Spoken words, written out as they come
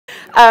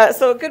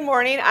So good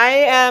morning. I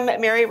am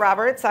Mary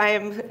Roberts. I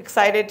am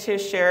excited to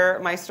share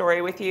my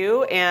story with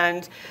you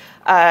and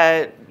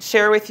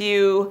share with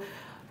you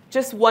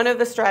just one of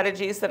the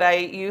strategies that I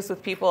use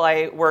with people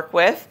I work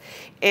with.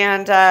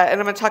 And I'm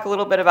going to talk a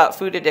little bit about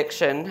food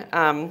addiction.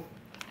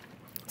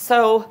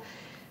 So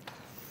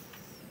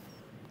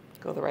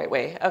go the right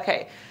way.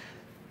 Okay.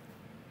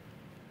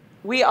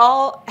 We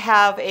all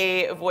have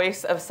a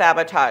voice of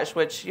sabotage,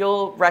 which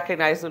you'll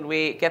recognize when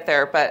we get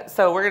there.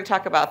 So we're going to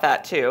talk about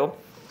that too.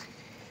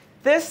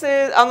 This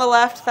is, on the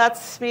left,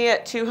 that's me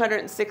at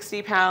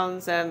 260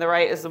 pounds, and the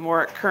right is the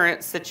more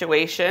current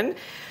situation.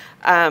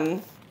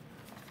 And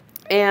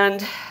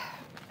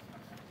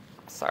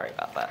sorry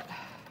about that.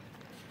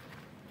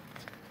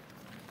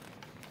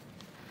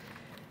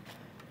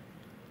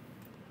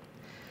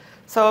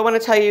 So I want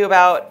to tell you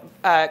about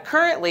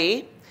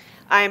currently,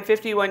 I'm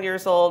 51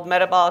 years old,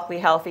 metabolically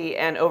healthy,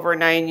 and over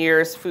 9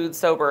 years food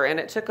sober. And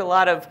it took a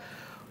lot of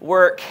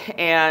work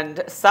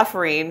and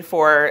suffering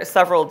for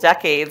several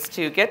decades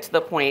to get to the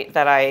point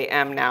that I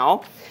am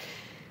now.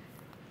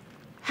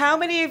 How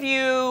many of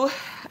you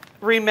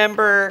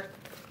remember,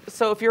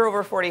 so if you're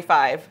over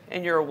 45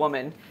 and you're a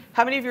woman,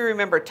 how many of you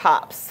remember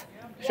TOPS?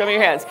 Show me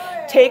your hands.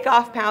 Take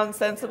off pounds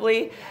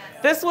sensibly.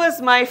 This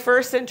was my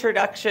first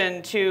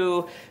introduction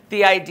to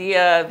the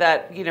idea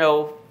that, you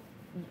know,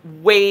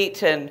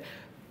 weight and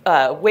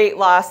weight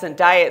loss and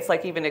diets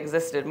like even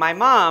existed. My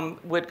mom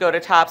would go to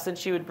TOPS and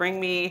she would bring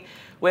me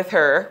with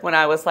her when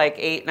I was like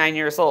 8, 9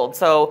 years old.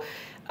 So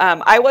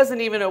I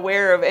wasn't even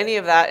aware of any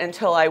of that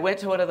until I went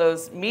to one of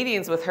those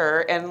meetings with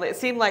her, and it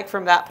seemed like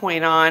from that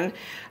point on,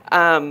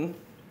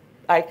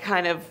 I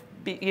kind of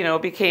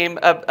became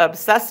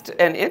obsessed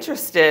and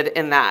interested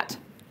in that.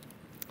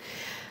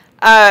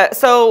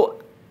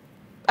 So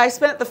I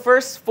spent the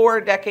first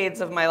 4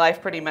 decades of my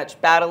life pretty much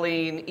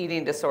battling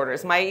eating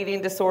disorders. My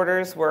eating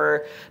disorders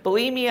were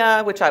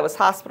bulimia, which I was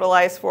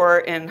hospitalized for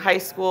in high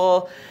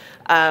school.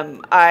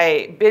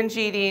 I binge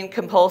eating,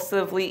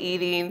 compulsively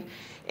eating.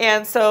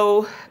 And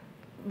so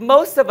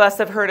most of us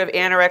have heard of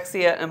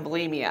anorexia and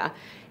bulimia.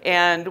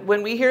 And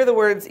when we hear the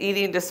words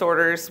eating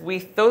disorders,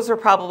 those are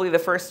probably the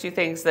first 2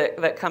 things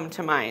that come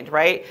to mind,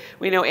 right?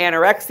 We know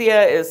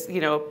anorexia is,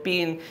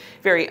 being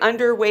very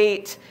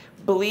underweight.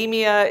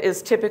 Bulimia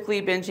is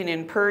typically binging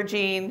and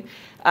purging.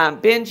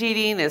 Binge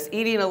eating is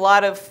eating a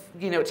lot of,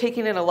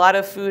 taking in a lot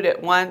of food at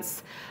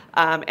once.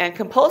 And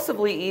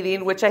compulsively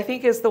eating, which I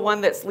think is the one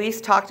that's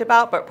least talked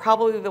about, but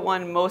probably the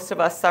one most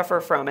of us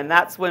suffer from. And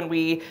that's when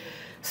we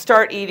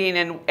start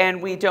eating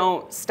and we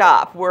don't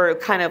stop. We're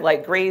kind of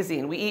like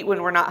grazing. We eat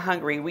when we're not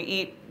hungry. We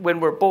eat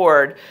when we're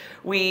bored.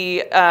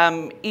 We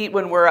eat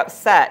when we're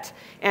upset.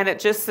 And it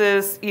just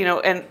is,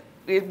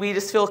 we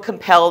just feel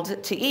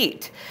compelled to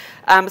eat.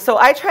 So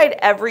I tried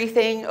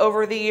everything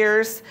over the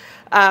years.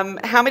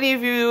 How many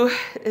of you,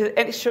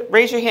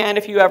 raise your hand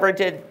if you ever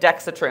did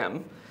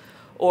Dexatrim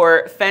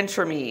or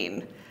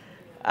Phentermine,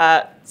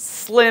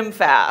 Slim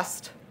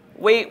Fast,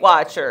 Weight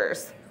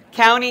Watchers,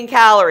 Counting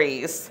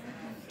Calories,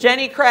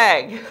 Jenny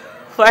Craig,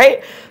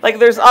 right? Like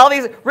there's all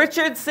these,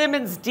 Richard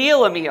Simmons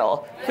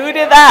Deal-A-Meal. Who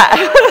did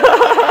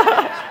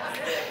that?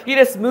 You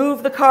just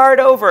move the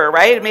card over,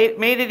 right? It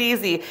made it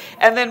easy.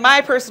 And then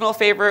my personal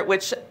favorite,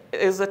 which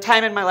is a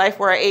time in my life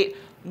where I ate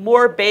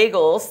more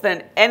bagels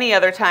than any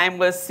other time,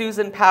 was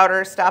Susan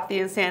Powter, Stop the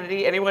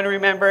Insanity. Anyone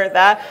remember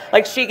that?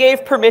 Like she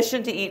gave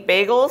permission to eat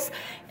bagels,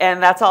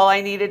 and that's all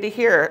I needed to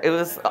hear. It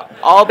was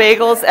all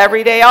bagels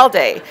every day, all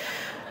day.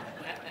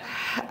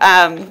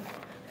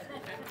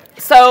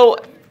 So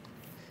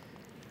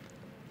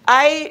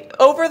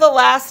over the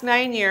last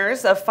 9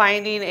 years of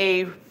finding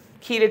a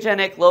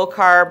ketogenic,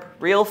 low-carb,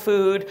 real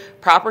food,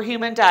 proper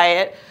human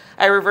diet,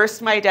 I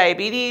reversed my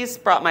diabetes,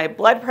 brought my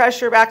blood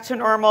pressure back to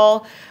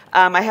normal.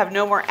 I have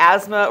no more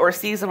asthma or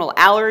seasonal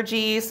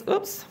allergies.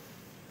 Oops,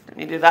 let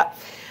me do that.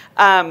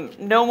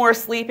 No more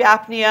sleep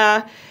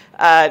apnea,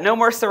 no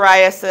more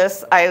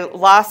psoriasis. I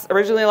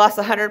originally lost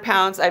 100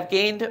 pounds. I've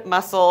gained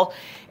muscle.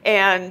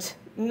 And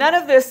none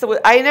of this,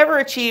 I never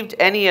achieved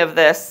any of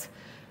this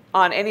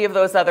on any of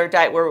those other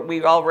diets where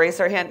we all raised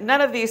our hand.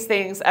 None of these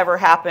things ever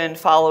happened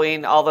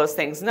following all those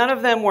things. None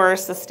of them were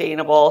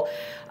sustainable.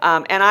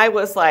 And I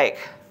was like,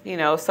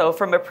 so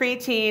from a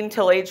preteen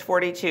till age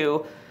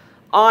 42,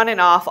 on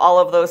and off all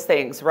of those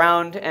things,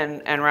 round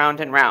and round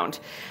and round.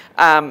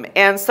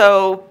 And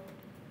so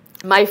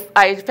I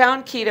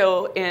found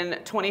keto in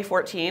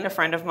 2014. A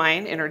friend of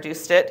mine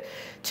introduced it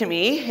to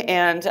me.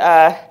 And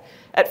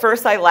at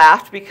first I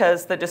laughed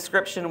because the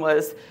description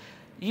was,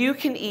 you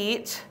can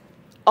eat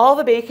all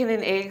the bacon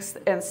and eggs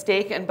and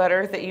steak and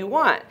butter that you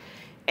want.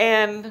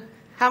 And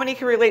how many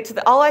can relate to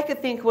that? All I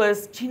could think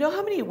was, do you know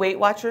how many Weight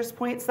Watchers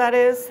points that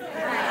is?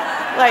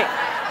 Like,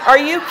 are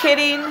you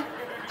kidding?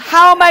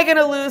 How am I going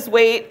to lose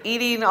weight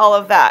eating all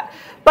of that?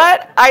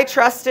 But I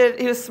trusted,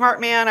 he was a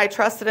smart man, I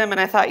trusted him, and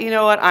I thought, you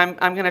know what, I'm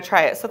going to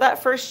try it. So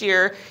that first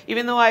year,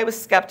 even though I was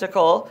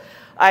skeptical,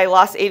 I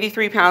lost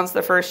 83 pounds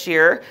the first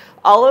year.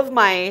 All of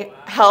my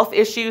health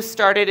issues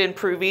started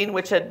improving,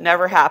 which had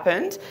never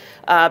happened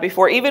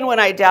before. Even when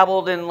I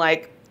dabbled in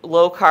like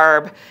low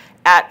carb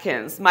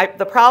Atkins.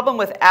 The problem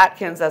with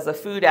Atkins as a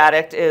food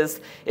addict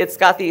is it's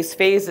got these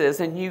phases,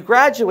 and you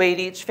graduate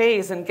each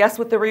phase, and guess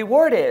what the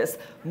reward is?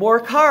 More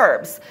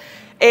carbs.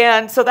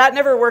 And so that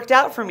never worked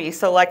out for me.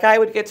 So like I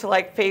would get to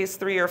like phase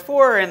 3 or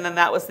 4, and then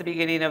that was the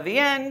beginning of the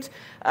end.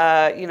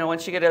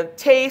 Once you get a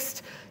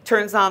taste,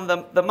 turns on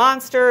the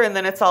monster, and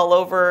then it's all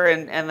over,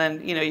 and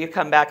then you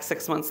come back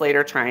 6 months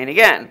later trying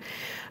again.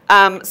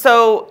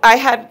 So I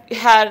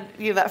had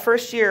that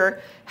first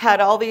year had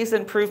all these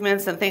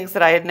improvements and things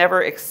that I had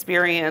never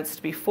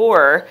experienced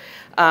before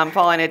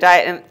following a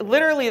diet. And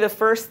literally the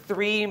first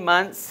 3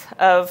 months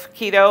of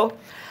keto,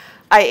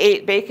 I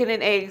ate bacon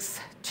and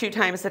eggs 2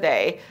 times a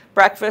day,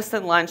 breakfast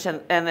and lunch,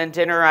 and then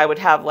dinner I would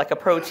have like a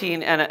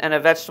protein and a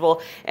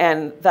vegetable.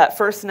 And that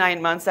first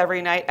 9 months,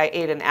 every night I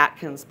ate an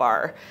Atkins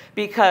bar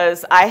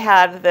because I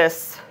had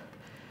this,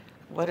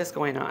 what is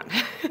going on?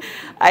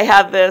 I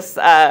had this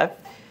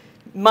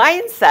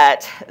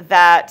mindset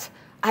that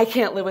I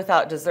can't live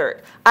without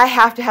dessert. I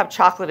have to have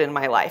chocolate in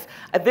my life.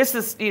 This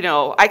is,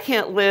 I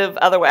can't live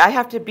otherwise. I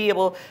have to be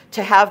able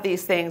to have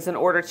these things in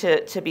order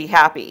to be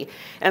happy.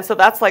 And so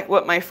that's like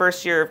what my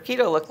first year of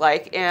keto looked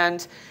like.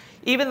 And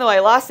even though I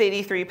lost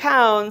 83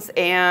 pounds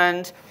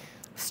and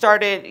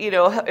started,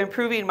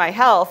 improving my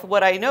health,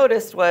 what I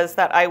noticed was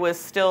that I was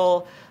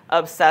still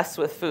obsessed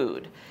with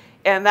food.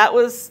 And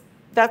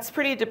that's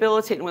pretty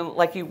debilitating when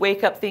like you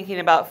wake up thinking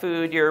about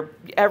food,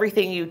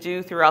 everything you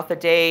do throughout the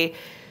day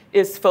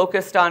is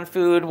focused on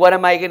food. What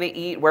am I going to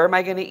eat? Where am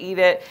I going to eat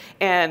it?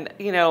 And,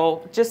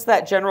 just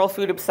that general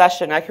food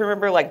obsession. I can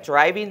remember like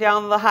driving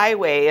down the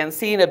highway and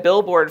seeing a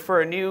billboard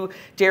for a new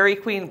Dairy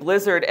Queen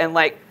Blizzard and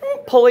like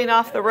pulling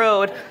off the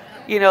road.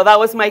 That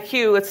was my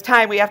cue. It's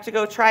time. We have to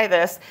go try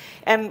this.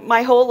 And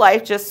my whole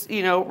life just,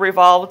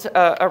 revolved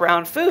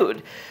around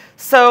food.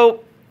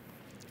 So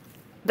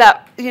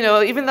that,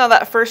 even though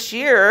that first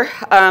year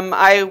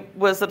I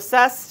was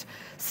obsessed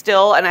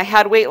still and I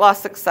had weight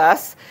loss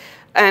success,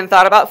 and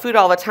thought about food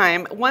all the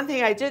time, one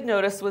thing I did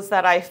notice was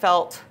that I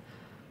felt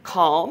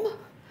calm.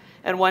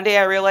 And one day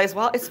I realized,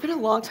 well, it's been a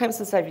long time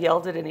since I've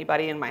yelled at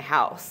anybody in my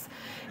house.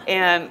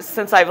 And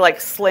since I've like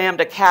slammed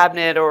a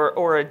cabinet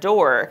or a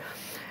door.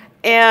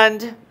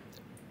 And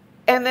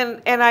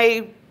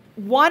I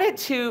wanted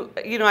to,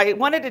 I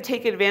wanted to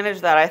take advantage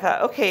of that. I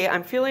thought, okay,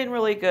 I'm feeling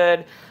really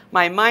good.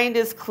 My mind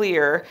is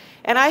clear.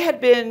 And I had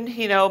been,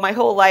 my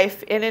whole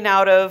life in and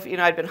out of,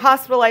 I'd been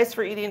hospitalized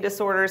for eating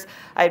disorders.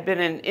 I'd been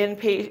in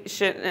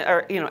inpatient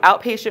or,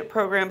 outpatient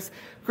programs,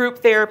 group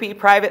therapy,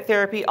 private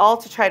therapy, all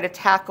to try to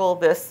tackle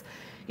this,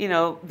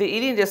 the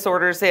eating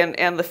disorders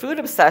and the food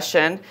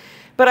obsession.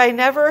 But I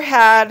never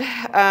had,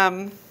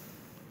 I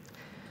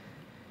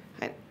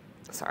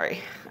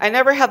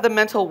never had the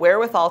mental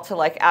wherewithal to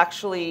like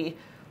actually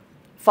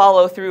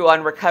follow through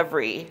on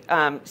recovery,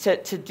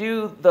 to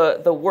do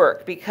the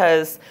work,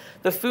 because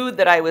the food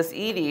that I was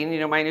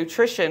eating, my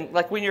nutrition,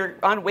 like when you're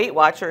on Weight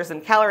Watchers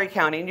and calorie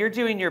counting, you're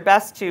doing your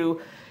best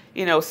to,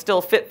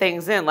 still fit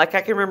things in. Like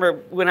I can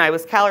remember when I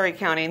was calorie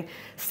counting,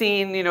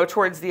 seeing,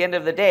 towards the end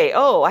of the day,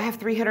 oh, I have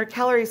 300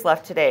 calories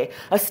left today.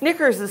 A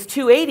Snickers is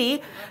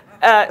 280,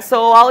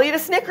 so I'll eat a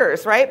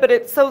Snickers, right? But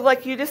it's so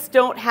like you just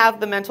don't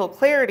have the mental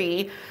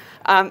clarity,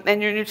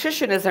 and your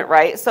nutrition isn't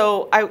right.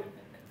 So I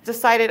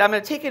decided I'm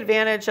going to take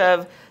advantage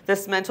of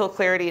this mental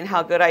clarity and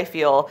how good I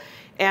feel.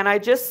 And I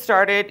just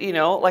started,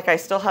 like I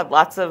still had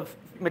lots of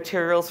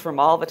materials from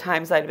all the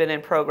times I'd been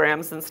in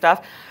programs and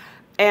stuff.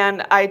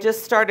 And I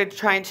just started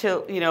trying to,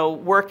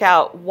 work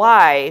out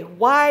why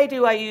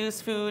do I use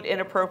food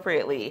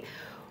inappropriately?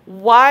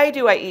 Why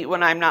do I eat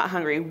when I'm not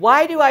hungry?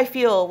 Why do I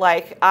feel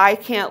like I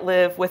can't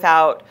live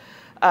without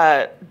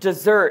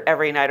dessert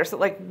every night? Or so,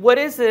 like, what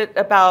is it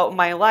about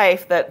my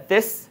life that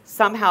this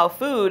somehow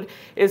food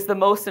is the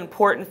most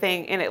important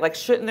thing in it? Like,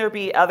 shouldn't there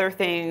be other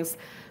things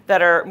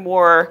that are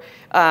more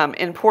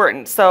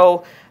important?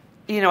 So,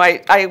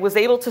 I was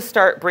able to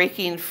start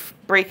breaking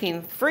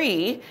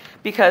free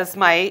because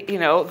my,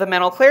 the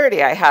mental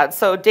clarity I had.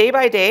 So day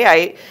by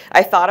day,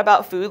 I thought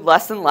about food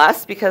less and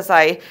less because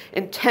I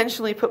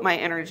intentionally put my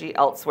energy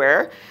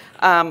elsewhere.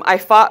 I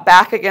fought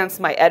back against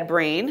my ed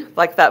brain,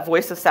 like that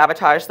voice of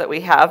sabotage that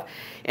we have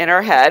in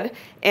our head.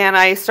 And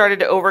I started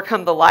to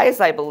overcome the lies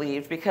I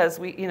believed, because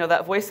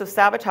that voice of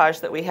sabotage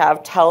that we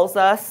have tells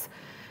us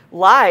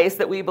lies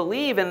that we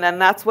believe, and then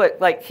that's what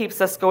like keeps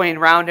us going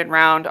round and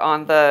round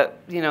on the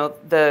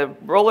the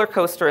roller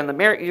coaster in the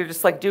merry. You're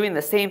just like doing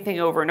the same thing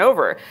over and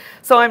over.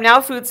 So I'm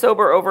now food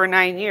sober over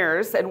 9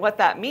 years, and what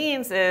that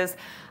means is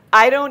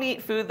I don't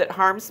eat food that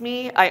harms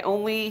me. I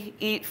only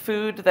eat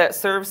food that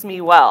serves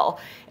me well.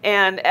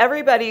 And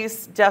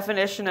everybody's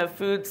definition of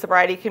food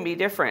sobriety can be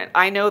different.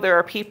 I know there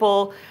are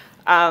people,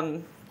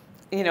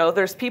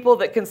 there's people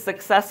that can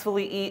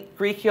successfully eat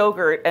Greek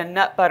yogurt and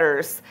nut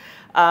butters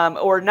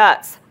or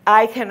nuts.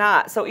 I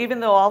cannot. So even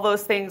though all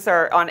those things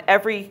are on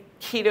every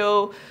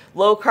keto,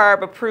 low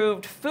carb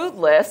approved food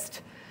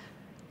list,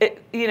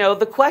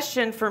 the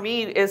question for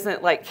me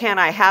isn't like, can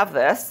I have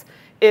this?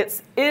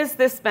 It's, is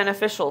this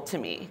beneficial to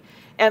me?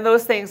 And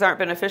those things aren't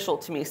beneficial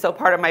to me. So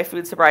part of my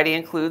food sobriety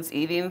includes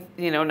eating,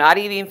 not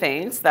eating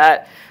things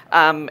that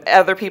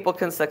other people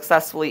can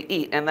successfully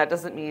eat. And that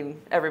doesn't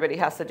mean everybody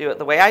has to do it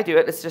the way I do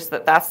it. It's just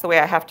that that's the way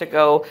I have to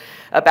go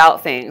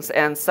about things.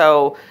 And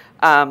so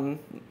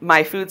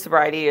my food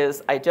sobriety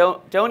is I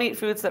don't eat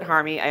foods that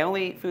harm me. I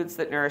only eat foods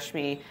that nourish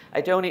me.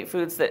 I don't eat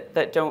foods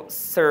that don't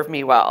serve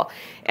me well.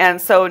 And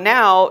so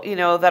now,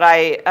 that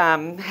I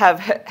have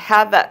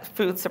had that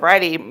food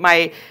sobriety,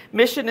 my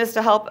mission is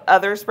to help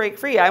others break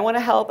free. I want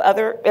to help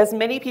as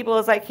many people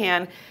as I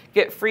can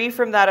get free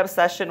from that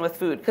obsession with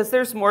food, because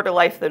there's more to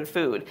life than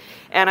food.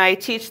 And I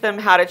teach them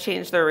how to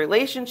change their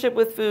relationship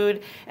with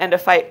food and to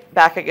fight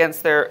back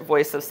against their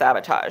voice of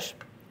sabotage.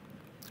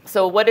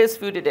 So what is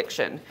food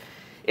addiction?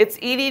 It's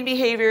eating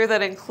behavior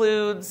that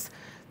includes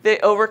the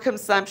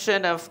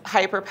overconsumption of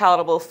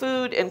hyperpalatable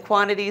food in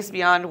quantities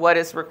beyond what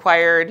is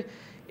required.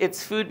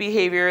 It's food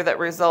behavior that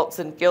results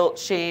in guilt,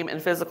 shame,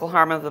 and physical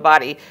harm of the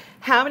body.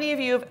 How many of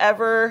you have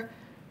ever,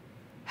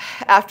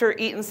 after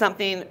eating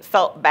something,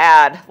 felt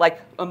bad,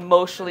 like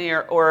emotionally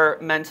or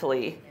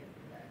mentally,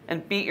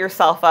 and beat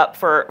yourself up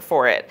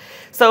for it?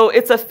 So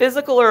it's a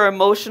physical or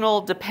emotional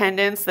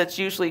dependence that's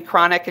usually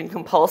chronic and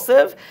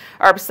compulsive.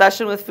 Our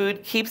obsession with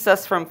food keeps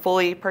us from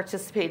fully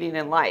participating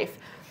in life.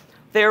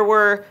 There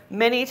were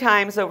many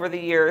times over the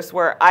years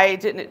where I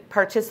didn't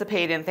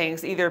participate in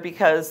things either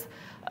because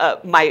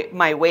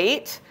my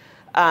weight,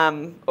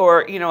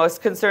 or I was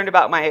concerned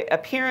about my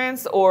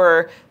appearance,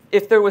 or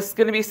if there was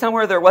going to be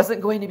somewhere there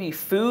wasn't going to be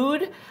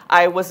food,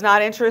 I was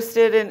not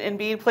interested in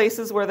being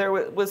places where there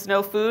was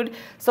no food.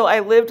 So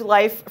I lived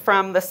life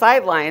from the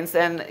sidelines,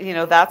 and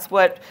that's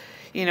what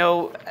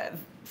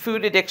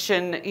food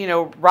addiction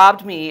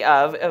robbed me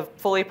of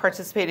fully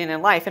participating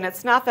in life. And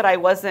it's not that I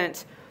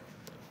wasn't.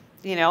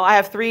 I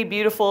have 3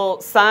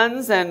 beautiful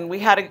sons, and we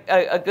had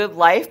a good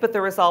life, but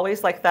there was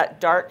always like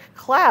that dark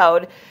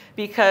cloud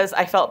because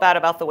I felt bad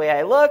about the way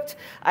I looked.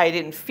 I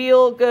didn't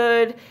feel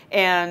good,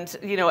 and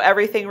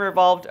everything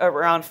revolved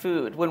around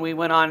food. When we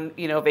went on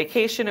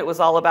vacation, it was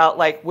all about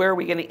like, where are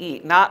we going to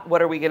eat, not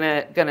what are we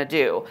gonna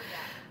do.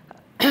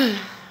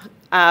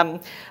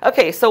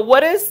 Okay, so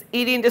what does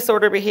eating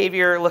disorder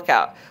behavior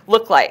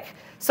look like?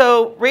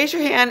 So raise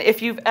your hand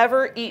if you've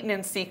ever eaten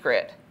in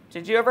secret.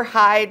 Did you ever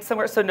hide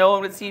somewhere so no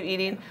one would see you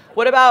eating?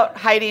 What about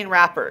hiding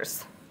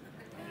wrappers?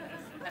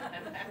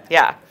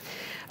 Yeah.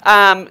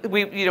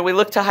 We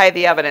look to hide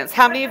the evidence.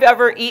 How many of you have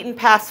ever eaten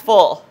past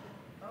full?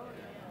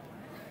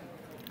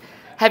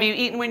 Have you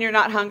eaten when you're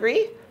not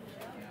hungry?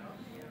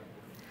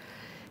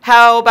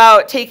 How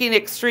about taking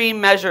extreme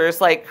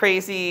measures like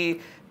crazy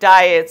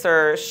diets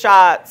or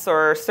shots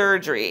or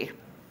surgery,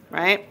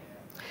 right?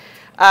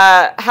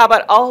 How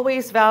about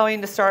always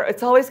vowing to start,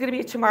 it's always going to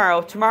be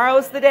tomorrow.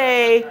 Tomorrow's the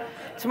day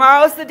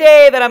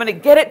that I'm going to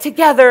get it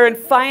together and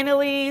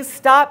finally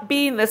stop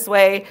being this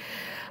way.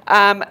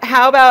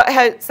 How about,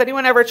 has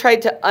anyone ever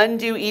tried to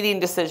undo eating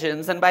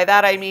decisions? And by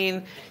that I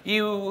mean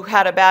you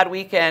had a bad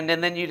weekend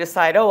and then you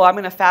decide, oh, I'm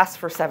going to fast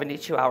for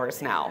 72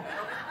 hours now.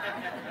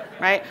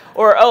 Right?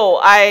 Or, oh,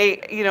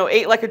 I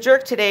ate like a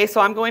jerk today,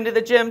 so I'm going to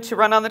the gym to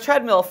run on the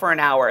treadmill for an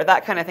hour,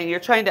 that kind of thing. You're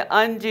trying to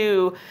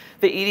undo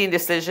the eating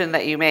decision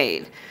that you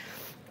made.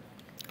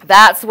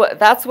 That's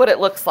what it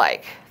looks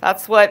like.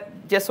 That's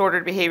what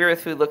disordered behavior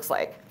with food looks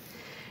like.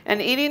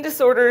 And eating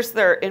disorders,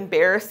 they're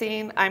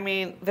embarrassing. I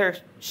mean, they're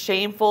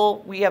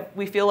shameful.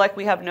 We feel like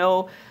we have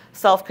no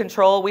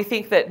self-control. We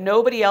think that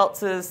nobody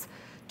else is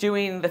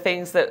doing the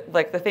things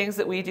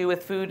that we do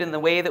with food and the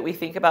way that we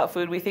think about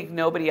food. We think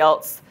nobody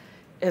else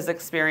has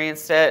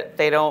experienced it.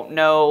 They don't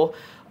know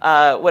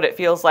what it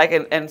feels like,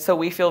 and so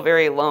we feel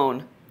very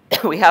alone.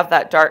 We have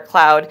that dark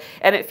cloud,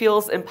 and it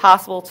feels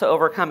impossible to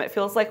overcome. It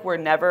feels like we're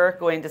never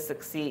going to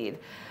succeed.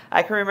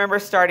 I can remember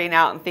starting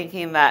out and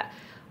thinking that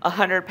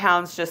 100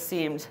 pounds just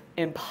seemed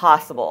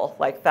impossible,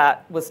 like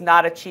that was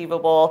not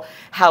achievable.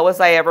 How was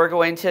I ever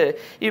going to,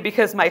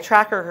 because my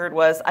track record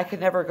was I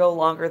could never go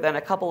longer than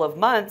a couple of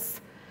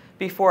months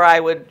before I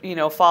would,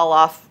 fall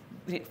off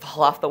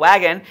the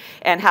wagon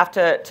and have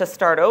to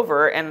start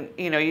over. And,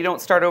 you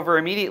don't start over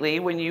immediately.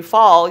 When you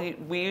fall,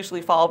 we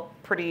usually fall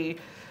pretty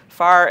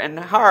far and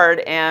hard,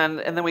 and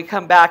then we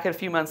come back a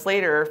few months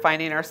later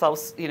finding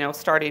ourselves,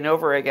 starting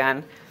over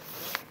again.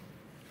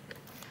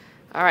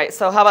 All right,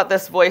 so how about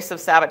this voice of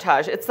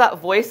sabotage? It's that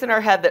voice in our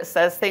head that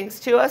says things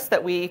to us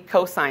that we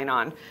co-sign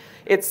on.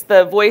 It's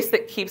the voice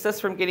that keeps us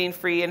from getting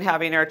free and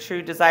having our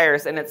true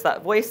desires, and it's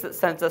that voice that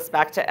sends us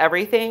back to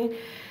everything.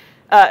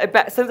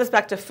 It sends us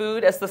back to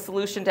food as the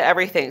solution to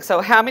everything. So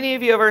how many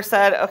of you ever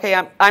said,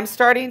 okay, I'm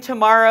starting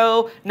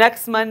tomorrow,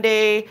 next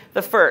Monday,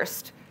 the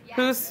 1st? Yeah.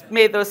 Who's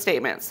made those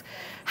statements?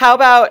 How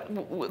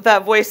about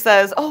that voice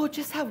says, oh,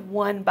 just have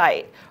one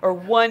bite or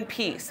one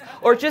piece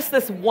or just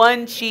this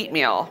one cheat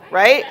meal,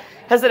 right?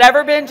 Has it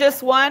ever been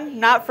just one?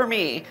 Not for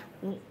me.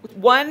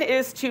 1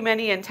 is too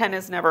many and 10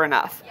 is never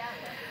enough.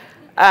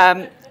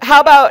 How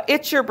about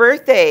it's your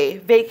birthday,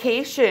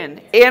 vacation,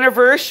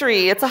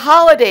 anniversary, it's a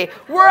holiday,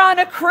 we're on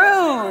a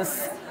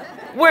cruise,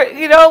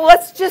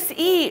 let's just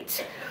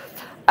eat.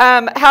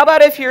 How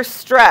about if you're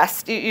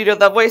stressed? You know,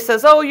 the voice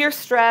says, oh, you're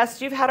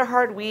stressed. You've had a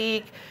hard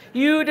week.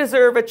 You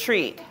deserve a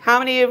treat. How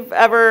many have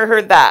ever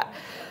heard that?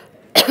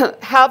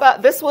 How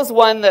about, this was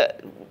one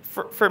that,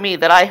 for me,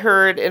 that I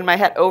heard in my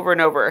head over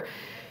and over.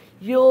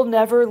 You'll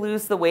never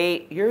lose the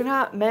weight. You're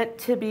not meant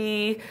to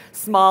be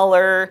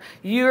smaller.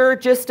 You're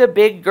just a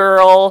big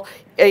girl.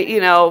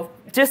 You know,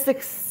 just,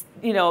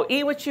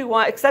 eat what you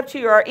want, accept who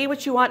you are, eat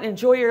what you want, and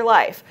enjoy your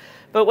life.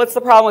 But what's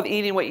the problem with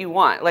eating what you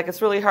want? Like,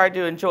 it's really hard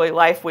to enjoy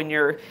life when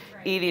you're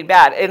eating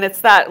bad. And it's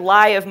that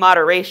lie of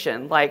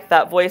moderation. Like,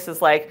 that voice is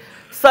like,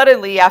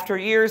 suddenly, after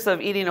years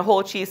of eating a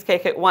whole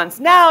cheesecake at once,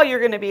 now you're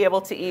going to be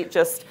able to eat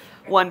just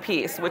one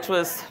piece, which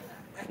was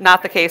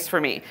not the case for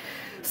me.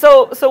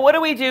 So what do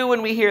we do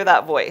when we hear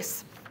that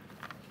voice?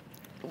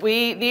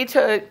 We need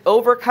to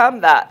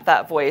overcome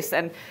that voice.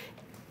 And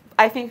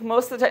I think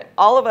most of the time,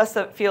 all of us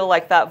feel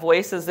like that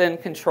voice is in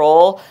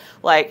control,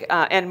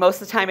 and most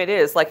of the time it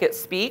is. Like, it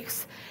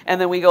speaks, and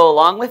then we go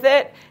along with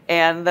it,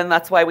 and then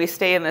that's why we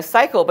stay in this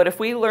cycle. But if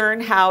we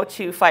learn how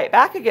to fight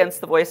back against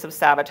the voice of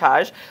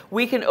sabotage,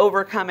 we can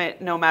overcome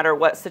it no matter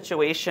what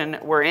situation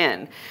we're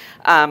in.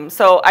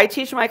 So I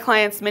teach my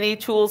clients many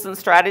tools and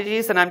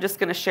strategies, and I'm just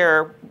going to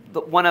share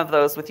one of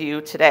those with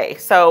you today.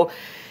 So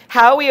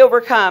how we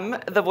overcome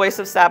the voice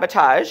of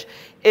sabotage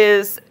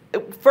is,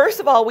 first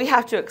of all, we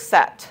have to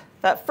accept.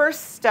 That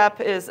first step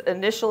is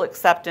initial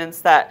acceptance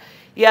that,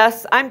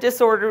 yes, I'm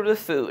disordered with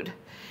food,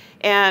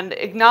 and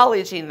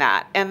acknowledging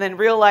that, and then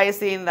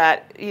realizing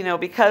that,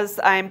 because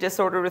I'm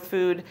disordered with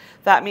food,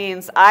 that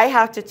means I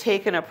have to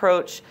take an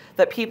approach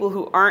that people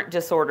who aren't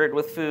disordered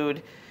with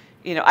food,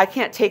 I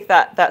can't take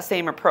that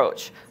same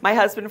approach. My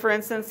husband, for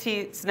instance,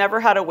 he's never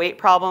had a weight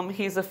problem.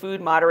 He's a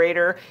food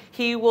moderator.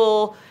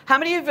 How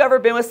many of you have ever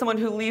been with someone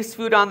who leaves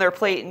food on their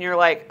plate and you're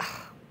like,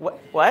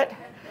 what?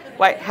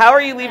 Why, how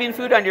are you leaving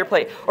food on your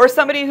plate? Or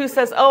somebody who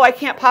says, oh, I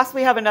can't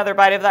possibly have another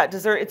bite of that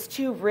dessert. It's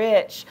too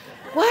rich.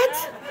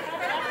 What?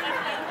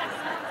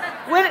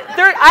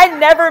 I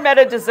never met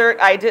a dessert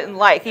I didn't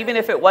like, even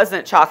if it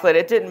wasn't chocolate.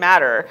 It didn't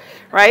matter,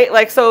 right?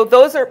 Like, so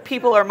those are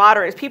people are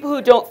moderators. People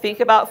who don't think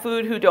about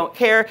food, who don't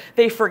care.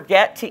 They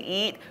forget to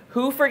eat.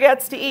 Who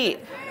forgets to eat,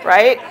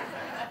 right?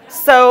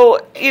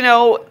 So,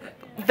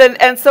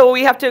 so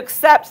we have to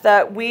accept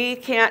that we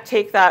can't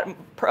take that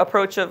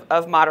approach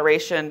of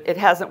moderation. It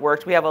hasn't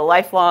worked. We have a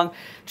lifelong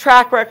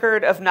track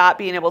record of not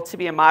being able to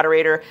be a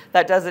moderator.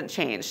 That doesn't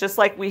change. Just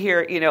like we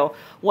hear,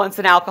 once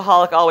an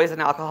alcoholic, always an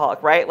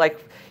alcoholic, right?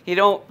 Like, you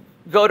don't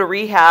go to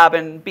rehab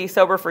and be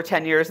sober for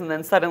 10 years and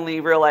then suddenly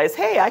realize,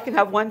 hey, I can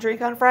have one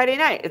drink on Friday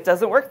night. It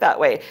doesn't work that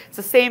way. It's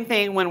the same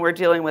thing when we're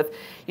dealing with,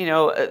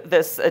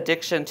 this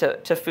addiction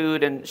to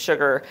food and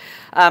sugar.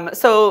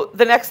 So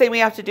the next thing we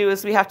have to do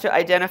is we have to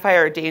identify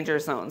our danger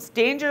zones.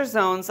 Danger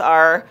zones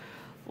are,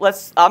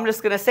 I'm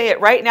just going to say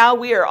it right now,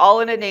 we are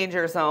all in a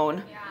danger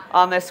zone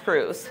on this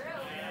cruise.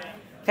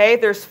 Okay,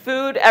 there's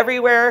food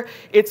everywhere.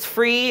 It's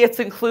free. It's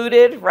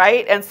included,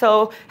 right? And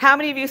so how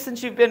many of you,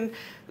 since you've been,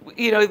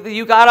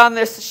 you got on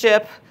this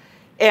ship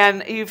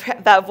and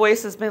that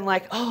voice has been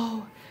like,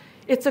 oh,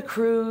 it's a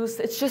cruise.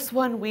 It's just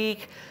 1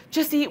 week.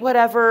 Just eat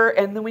whatever.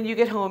 And then when you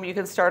get home, you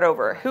can start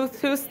over.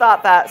 Who's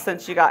thought that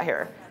since you got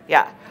here?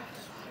 Yeah.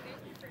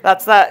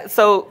 That's that.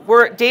 So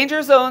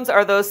danger zones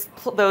are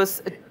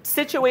those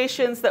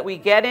situations that we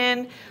get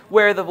in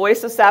where the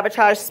voice of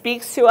sabotage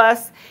speaks to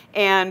us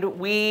and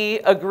we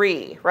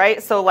agree,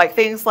 right? So like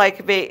things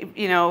like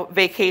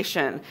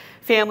vacation,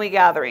 family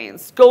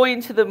gatherings,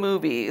 going to the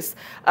movies,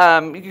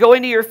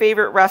 going to your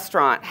favorite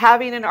restaurant,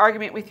 having an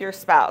argument with your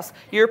spouse,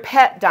 your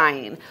pet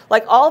dying,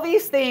 like all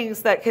these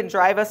things that can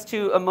drive us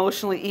to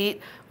emotionally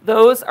eat,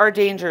 those are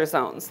danger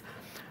zones.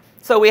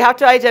 So we have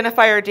to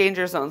identify our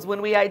danger zones.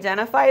 When we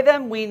identify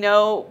them, we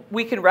know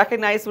we can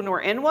recognize when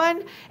we're in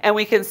one and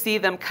we can see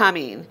them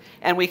coming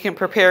and we can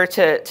prepare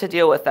to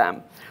deal with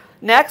them.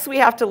 Next, we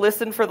have to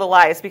listen for the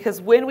lies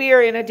because when we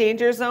are in a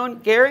danger zone,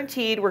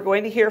 guaranteed we're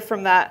going to hear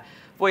from that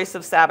voice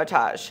of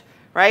sabotage,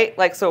 right?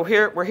 Like, so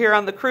we're here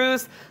on the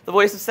cruise. The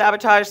voice of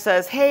sabotage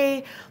says,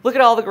 hey, look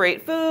at all the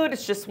great food.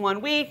 It's just 1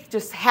 week.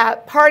 Just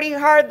party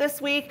hard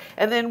this week.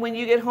 And then when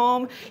you get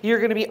home, you're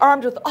going to be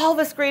armed with all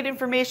this great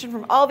information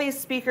from all these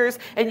speakers,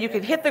 and you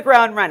can hit the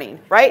ground running,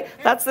 right?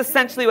 That's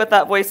essentially what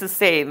that voice is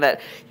saying,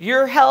 that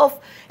your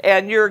health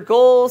and your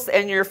goals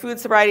and your food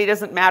sobriety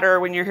doesn't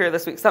matter when you're here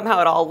this week. Somehow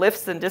it all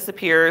lifts and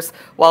disappears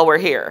while we're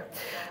here.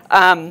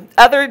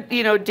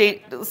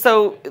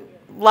 So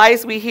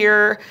lies we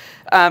hear,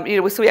 so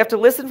we have to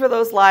listen for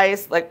those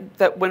lies, like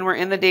that when we're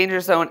in the danger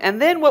zone. And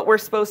then what we're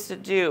supposed to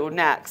do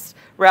next,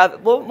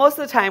 most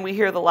of the time we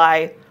hear the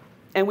lie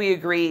and we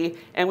agree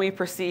and we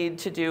proceed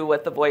to do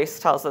what the voice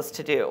tells us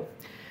to do.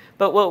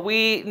 But what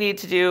we need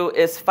to do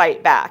is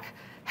fight back.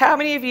 How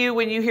many of you,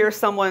 when you hear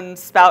someone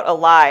spout a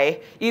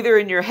lie, either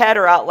in your head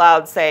or out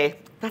loud, say,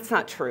 that's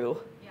not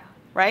true?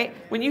 Right?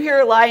 When you hear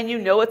a lie and you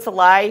know it's a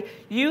lie,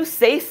 you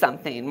say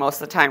something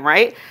most of the time,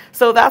 right?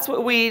 So that's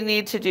what we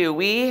need to do.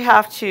 We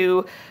have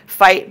to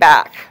fight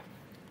back.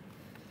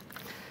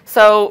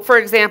 So, for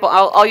example,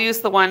 I'll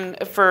use the one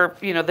for,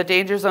 the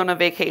danger zone of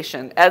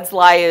vacation. Ed's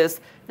lie is,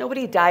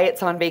 Nobody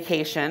diets on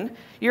vacation.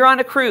 You're on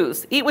a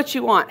cruise. Eat what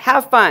you want.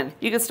 Have fun.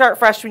 You can start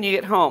fresh when you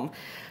get home.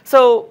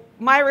 So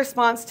my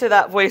response to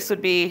that voice would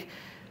be,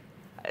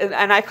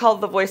 and I call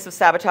the voice of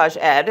sabotage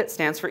Ed. It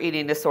stands for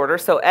eating disorder.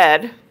 So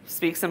Ed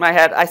speaks in my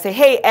head. I say,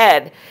 hey,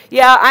 Ed,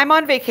 yeah, I'm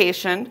on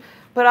vacation,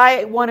 but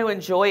I want to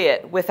enjoy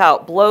it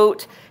without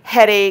bloat,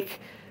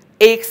 headache,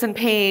 aches and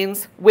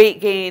pains,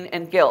 weight gain,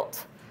 and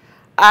guilt.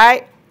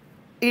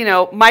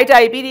 My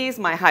diabetes,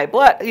 my high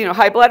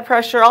blood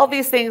pressure, all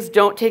these things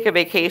don't take a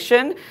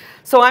vacation.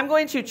 So I'm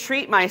going to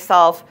treat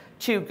myself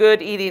to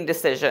good eating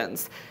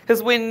decisions.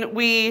 Because when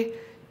we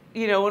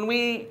when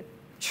we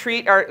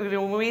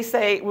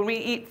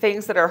eat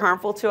things that are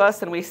harmful to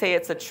us and we say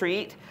it's a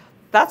treat,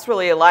 that's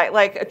really a lie.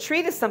 Like, a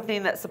treat is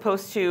something that's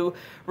supposed to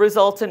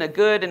result in a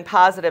good and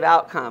positive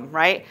outcome,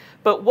 right?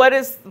 But what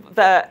is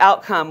the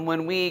outcome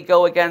when we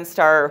go against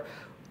our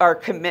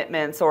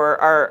commitments or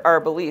our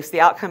beliefs?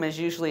 The outcome is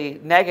usually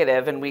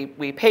negative, and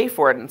we pay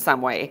for it in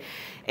some way.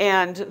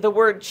 And the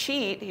word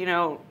cheat,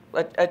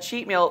 a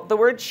cheat meal, the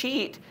word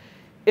cheat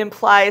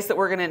implies that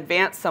we're going to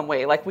advance some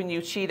way, like when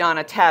you cheat on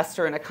a test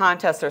or in a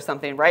contest or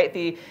something, right?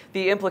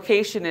 The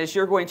implication is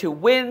you're going to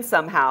win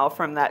somehow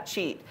from that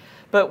cheat.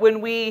 But when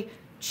we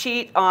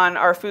cheat on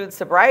our food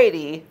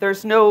sobriety,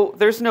 there's no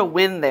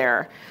win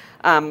there.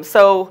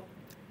 So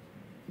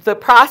the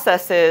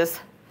process is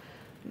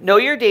know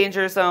your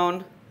danger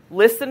zone,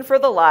 listen for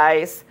the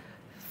lies,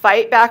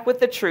 fight back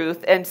with the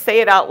truth, and say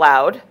it out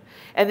loud.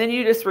 And then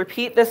you just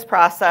repeat this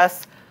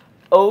process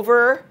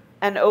over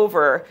and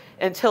over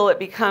until it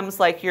becomes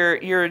like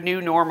your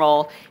new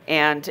normal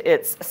and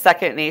it's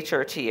second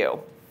nature to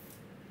you.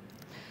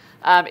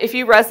 If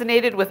you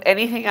resonated with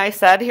anything I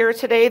said here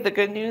today, the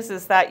good news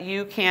is that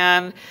you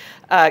can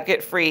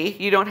get free.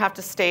 You don't have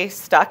to stay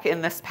stuck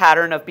in this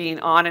pattern of being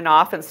on and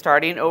off and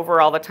starting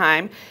over all the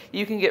time.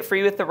 You can get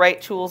free with the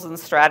right tools and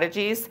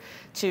strategies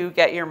to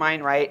get your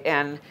mind right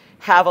and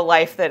have a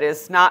life that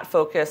is not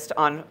focused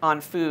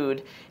on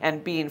food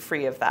and being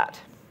free of that.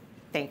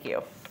 Thank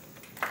you.